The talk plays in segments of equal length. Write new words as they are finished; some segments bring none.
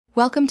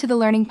Welcome to the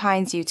Learning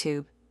Pines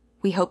YouTube.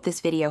 We hope this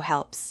video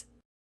helps.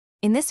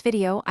 In this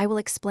video, I will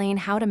explain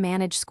how to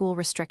manage school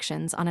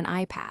restrictions on an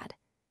iPad.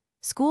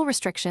 School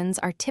restrictions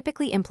are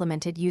typically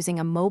implemented using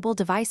a mobile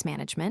device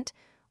management,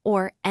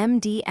 or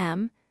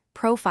MDM,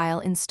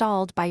 profile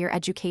installed by your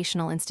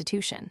educational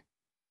institution.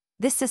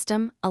 This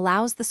system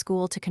allows the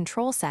school to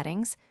control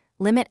settings,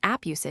 limit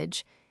app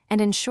usage, and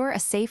ensure a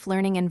safe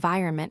learning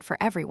environment for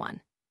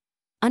everyone.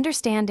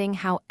 Understanding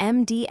how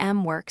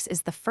MDM works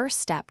is the first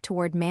step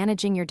toward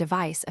managing your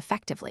device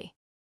effectively.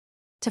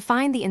 To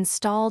find the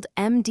installed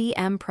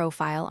MDM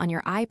profile on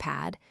your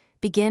iPad,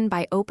 begin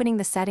by opening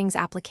the Settings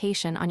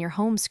application on your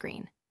home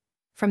screen.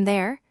 From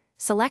there,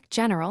 select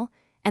General,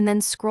 and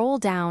then scroll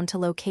down to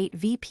locate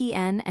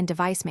VPN and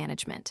Device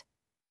Management.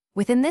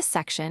 Within this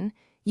section,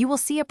 you will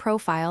see a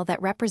profile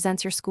that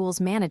represents your school's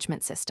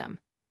management system.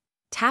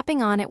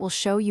 Tapping on it will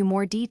show you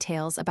more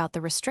details about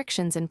the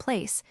restrictions in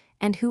place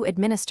and who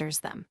administers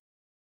them.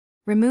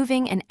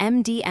 Removing an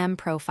MDM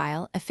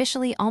profile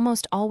officially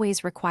almost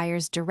always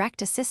requires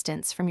direct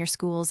assistance from your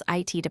school's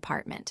IT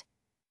department.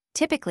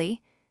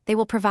 Typically, they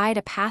will provide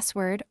a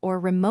password or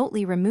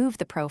remotely remove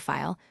the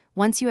profile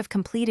once you have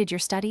completed your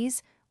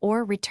studies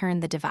or return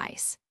the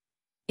device.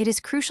 It is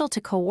crucial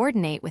to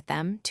coordinate with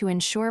them to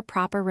ensure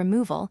proper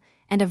removal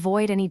and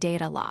avoid any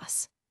data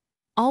loss.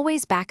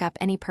 Always back up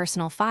any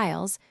personal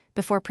files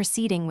before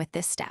proceeding with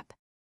this step.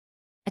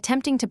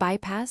 Attempting to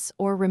bypass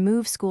or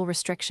remove school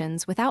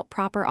restrictions without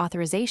proper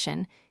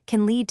authorization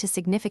can lead to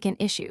significant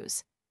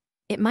issues.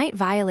 It might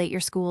violate your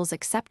school's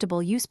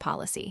acceptable use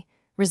policy,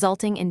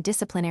 resulting in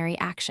disciplinary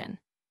action.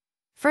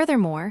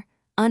 Furthermore,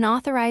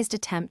 unauthorized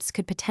attempts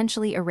could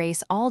potentially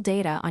erase all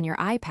data on your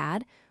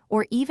iPad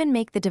or even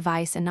make the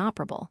device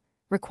inoperable,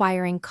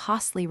 requiring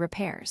costly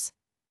repairs.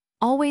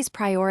 Always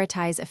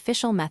prioritize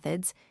official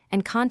methods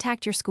and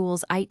contact your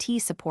school's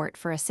IT support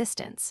for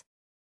assistance.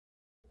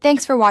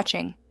 Thanks for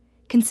watching.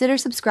 Consider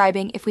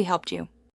subscribing if we helped you.